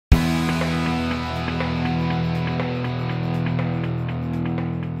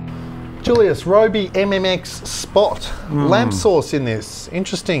Julius, Robe MMX Spot. Lamp source in this.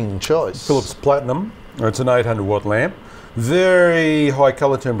 Interesting choice. Philips Platinum. It's an 800 watt lamp. Very high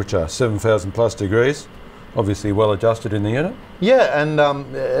colour temperature, 7,000 plus degrees. Obviously well adjusted in the unit. Yeah, and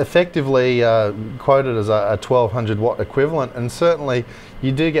effectively quoted as a 1200 watt equivalent, and certainly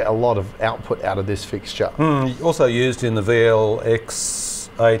you do get a lot of output out of this fixture. Also used in the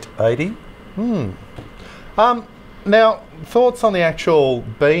VLX880. Now, thoughts on the actual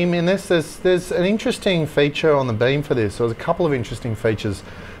beam in this? There's an interesting feature on the beam for this. There's a couple of interesting features.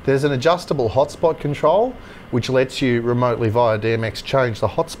 There's an adjustable hotspot control, which lets you remotely via DMX change the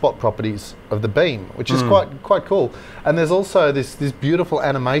hotspot properties of the beam, which is quite cool. And there's also this beautiful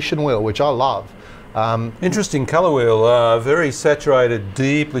animation wheel, which I love. Interesting colour wheel, very saturated,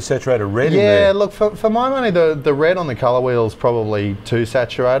 deeply saturated red in there. Yeah, look, for my money, the red on the colour wheel is probably too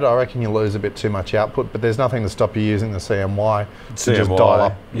saturated. I reckon you lose a bit too much output, but there's nothing to stop you using the CMY to just dial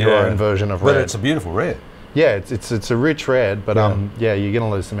up your own version of red. But it's a beautiful red. Yeah, it's a rich red, but yeah, you're going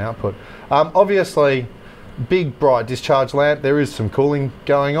to lose some output. Obviously, big bright discharge lamp. There is some cooling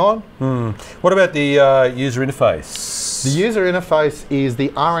going on. What about the user interface? The user interface is the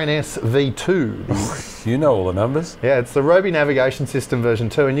RNS V2. You know all the numbers. Yeah, it's the Robe Navigation System version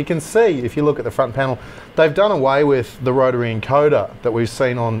 2, and you can see, if you look at the front panel, they've done away with the rotary encoder that we've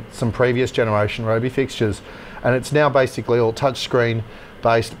seen on some previous generation Robe fixtures, and it's now basically all touchscreen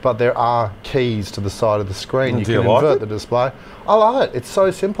based, but there are keys to the side of the screen. You can invert the display. I love it. It's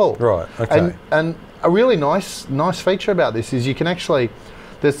so simple. Right. Okay. And a really nice feature about this is you can actually,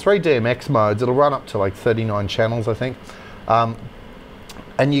 there's 3 DMX modes. It'll run up to like 39 channels, I think. And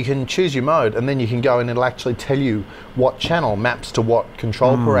you can choose your mode, and then you can go in and it'll actually tell you what channel maps to what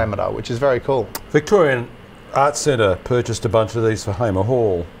control parameter, which is very cool. Victorian Arts Centre purchased a bunch of these for Hamer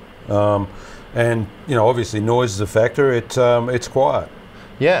Hall. And, you know, obviously noise is a factor. It's quiet.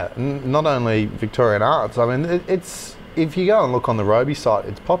 Yeah, not only Victorian Arts. I mean, it's, if you go and look on the Robe site,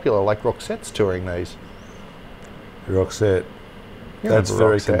 it's popular. Like Roxette's touring these. Roxette. That's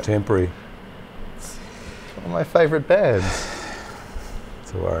very contemporary. It's one of my favourite bands.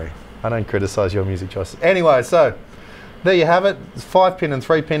 It's a worry. I don't criticise your music choices. Anyway, so there you have it. It's 5-pin and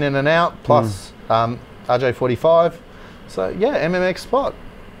 3-pin in and out, plus RJ45. So yeah, MMX Spot.